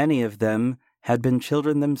 Many of them had been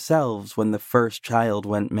children themselves when the first child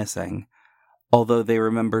went missing, although they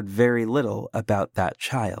remembered very little about that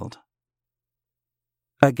child.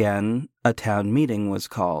 Again, a town meeting was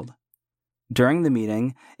called. During the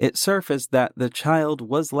meeting, it surfaced that the child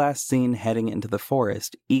was last seen heading into the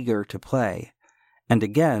forest, eager to play, and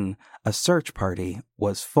again, a search party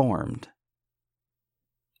was formed.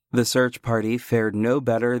 The search party fared no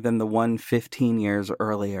better than the one 15 years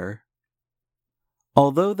earlier.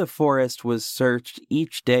 Although the forest was searched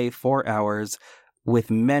each day for hours, with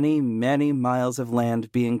many, many miles of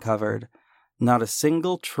land being covered, not a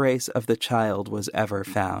single trace of the child was ever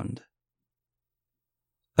found.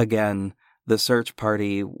 Again, the search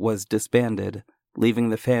party was disbanded, leaving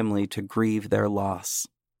the family to grieve their loss.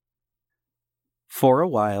 For a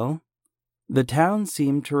while, the town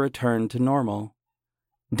seemed to return to normal.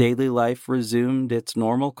 Daily life resumed its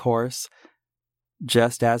normal course,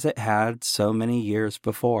 just as it had so many years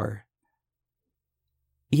before.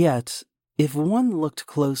 Yet, if one looked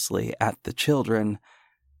closely at the children,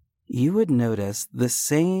 you would notice the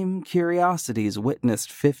same curiosities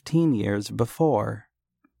witnessed 15 years before.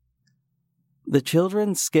 The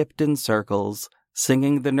children skipped in circles,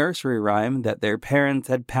 singing the nursery rhyme that their parents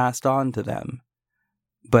had passed on to them.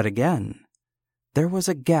 But again, there was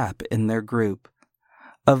a gap in their group,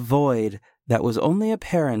 a void that was only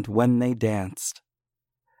apparent when they danced.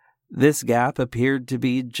 This gap appeared to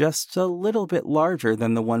be just a little bit larger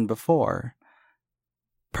than the one before.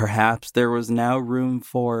 Perhaps there was now room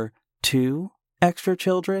for 2 extra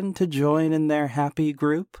children to join in their happy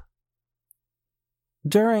group?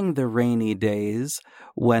 During the rainy days,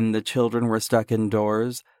 when the children were stuck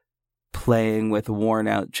indoors, playing with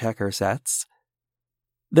worn-out checker sets,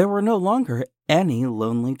 there were no longer any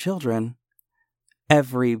lonely children.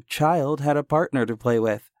 Every child had a partner to play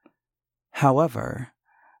with. However,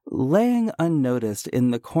 laying unnoticed in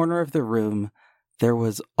the corner of the room, there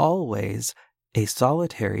was always a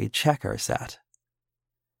solitary checker set.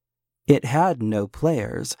 It had no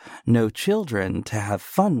players, no children to have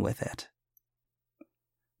fun with it.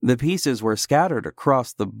 The pieces were scattered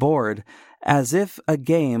across the board as if a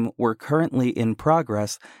game were currently in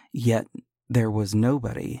progress, yet there was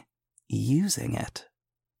nobody using it.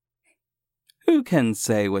 Who can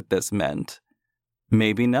say what this meant?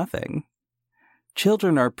 Maybe nothing.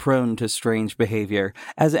 Children are prone to strange behavior,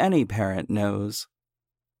 as any parent knows.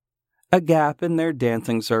 A gap in their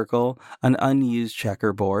dancing circle, an unused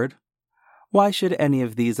checkerboard. Why should any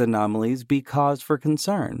of these anomalies be cause for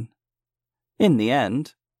concern? In the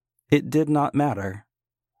end, it did not matter.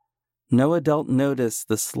 No adult noticed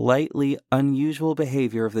the slightly unusual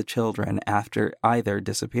behavior of the children after either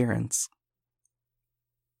disappearance.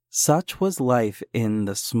 Such was life in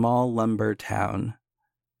the small lumber town.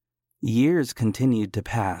 Years continued to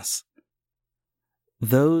pass.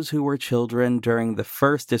 Those who were children during the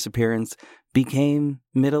first disappearance became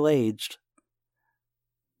middle-aged.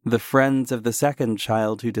 The friends of the second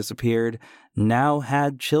child who disappeared now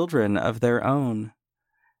had children of their own,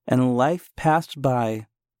 and life passed by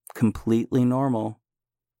completely normal.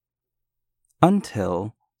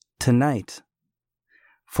 Until tonight.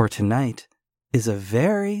 For tonight is a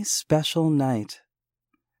very special night.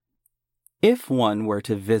 If one were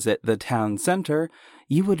to visit the town center,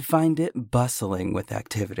 you would find it bustling with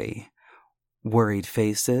activity. Worried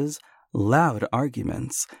faces, loud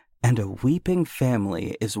arguments, and a weeping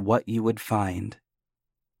family is what you would find.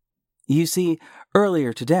 You see,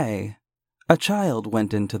 earlier today, a child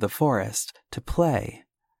went into the forest to play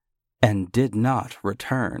and did not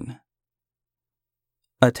return.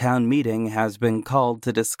 A town meeting has been called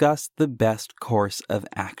to discuss the best course of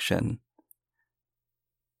action.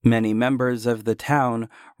 Many members of the town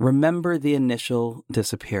remember the initial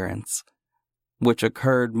disappearance, which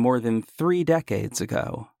occurred more than 3 decades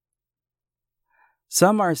ago.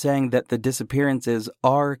 Some are saying that the disappearances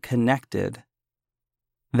are connected,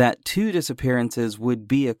 that 2 disappearances would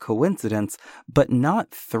be a coincidence, but not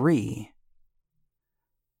 3.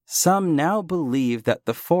 Some now believe that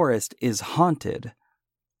the forest is haunted,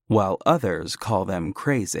 while others call them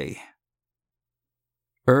crazy.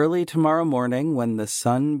 Early tomorrow morning, when the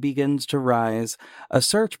sun begins to rise, a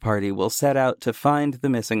search party will set out to find the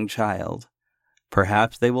missing child.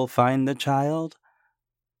 Perhaps they will find the child,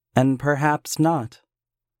 And perhaps not.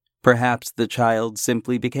 Perhaps the child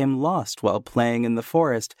simply became lost while playing in the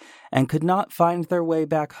forest and could not find their way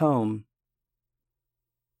back home.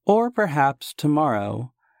 Or perhaps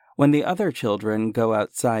tomorrow, when the other children go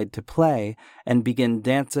outside to play and begin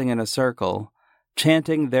dancing in a circle,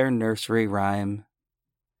 chanting their nursery rhyme,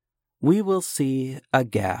 we will see a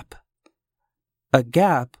gap. A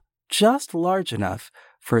gap just large enough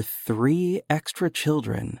for 3 extra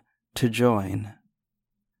children to join.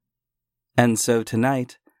 And so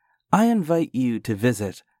tonight, I invite you to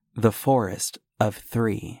visit the Forest of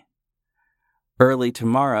 3. Early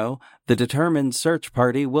tomorrow, the determined search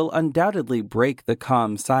party will undoubtedly break the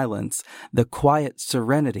calm silence, the quiet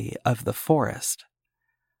serenity of the forest.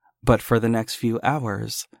 But for the next few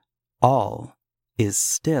hours, all is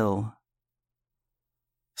still.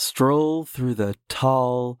 Stroll through the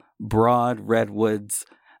tall, broad redwoods,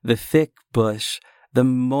 the thick bush, the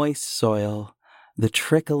moist soil, the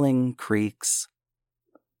trickling creeks.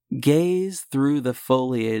 Gaze through the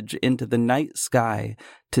foliage into the night sky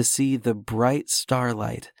to see the bright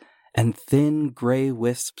starlight and thin gray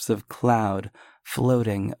wisps of cloud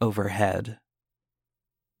floating overhead.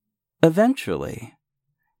 Eventually,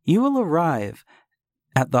 you will arrive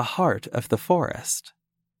at the heart of the forest.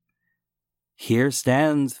 Here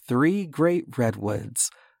stands 3 great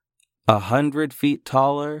redwoods, 100 feet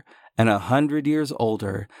taller and 100 years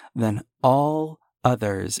older than all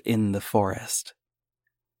others in the forest.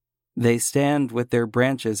 They stand with their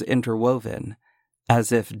branches interwoven,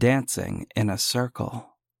 as if dancing in a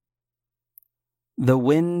circle. The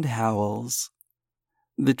wind howls.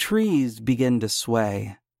 The trees begin to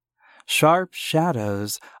sway. Sharp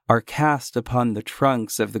shadows are cast upon the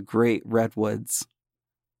trunks of the great redwoods.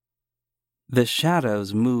 The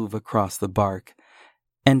shadows move across the bark,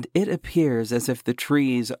 and it appears as if the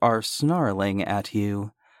trees are snarling at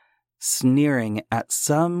you, sneering at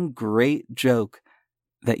some great joke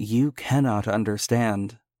that you cannot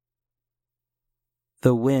understand.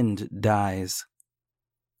 The wind dies.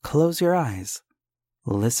 Close your eyes.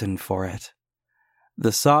 Listen for it.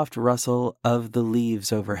 The soft rustle of the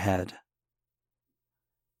leaves overhead.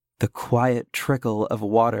 The quiet trickle of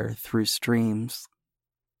water through streams.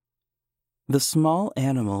 The small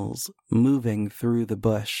animals moving through the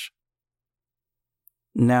bush.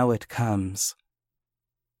 Now it comes.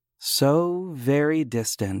 So very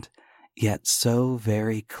distant, yet so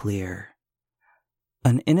very clear.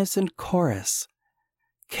 An innocent chorus,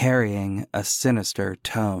 carrying a sinister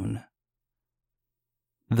tone.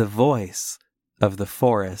 The voice of the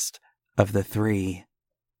Forest of the 3.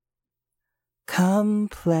 Come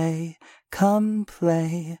play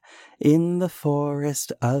in the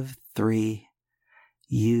Forest of 3.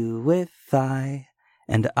 You with I,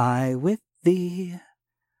 and I with thee.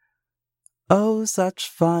 Oh, such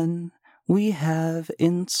fun we have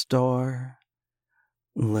in store,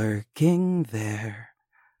 lurking there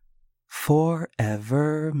forevermore.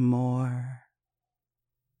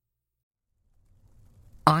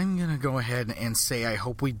 I'm gonna go ahead and say I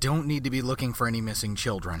hope we don't need to be looking for any missing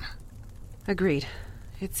children. Agreed.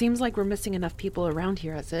 It seems like we're missing enough people around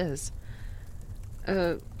here as is.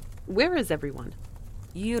 Where is everyone?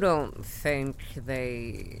 You don't think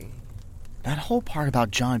they... That whole part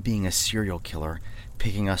about John being a serial killer,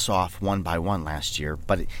 picking us off one by one last year,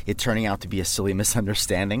 but it turning out to be a silly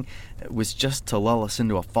misunderstanding, was just to lull us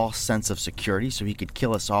into a false sense of security so he could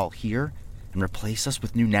kill us all here and replace us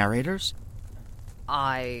with new narrators?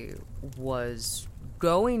 I was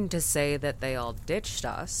going to say that they all ditched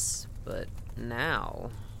us, but now...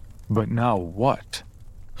 But now what?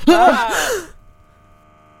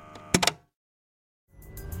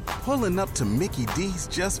 Pulling up to Mickey D's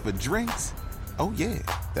just for drinks? Oh yeah,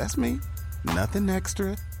 that's me. Nothing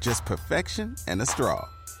extra, just perfection and a straw.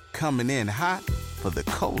 Coming in hot for the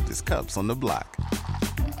coldest cups on the block.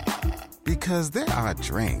 Because there are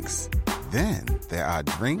drinks. Then there are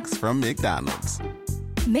drinks from McDonald's.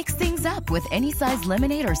 Mix things up with any size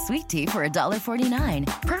lemonade or sweet tea for $1.49.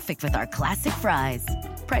 Perfect with our classic fries.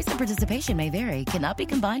 Price and participation may vary. Cannot be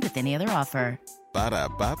combined with any other offer.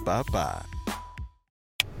 Ba-da-ba-ba-ba.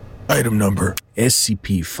 Item number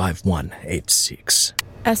SCP-5186.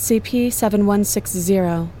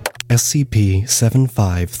 SCP-7160.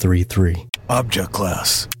 SCP-7533. Object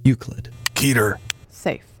Class Euclid. Keter.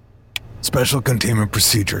 Safe. Special Containment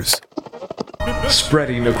Procedures.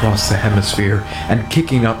 Spreading across the hemisphere and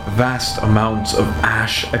kicking up vast amounts of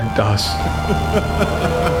ash and dust.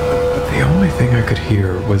 The only thing I could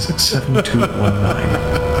hear was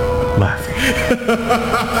 7219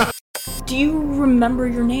 laughing. Do you remember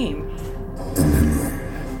your name?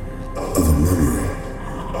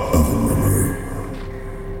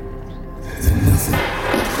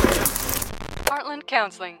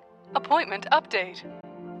 Counseling. Appointment update.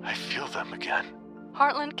 I feel them again.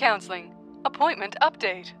 Heartland Counseling. Appointment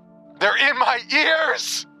update. They're in my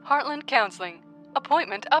ears! Heartland Counseling.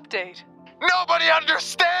 Appointment update. Nobody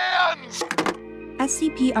understands!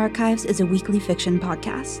 SCP Archives is a weekly fiction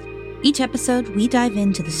podcast. Each episode, we dive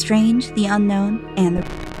into the strange, the unknown, and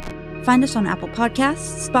the... Find us on Apple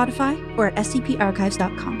Podcasts, Spotify, or at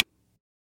scparchives.com.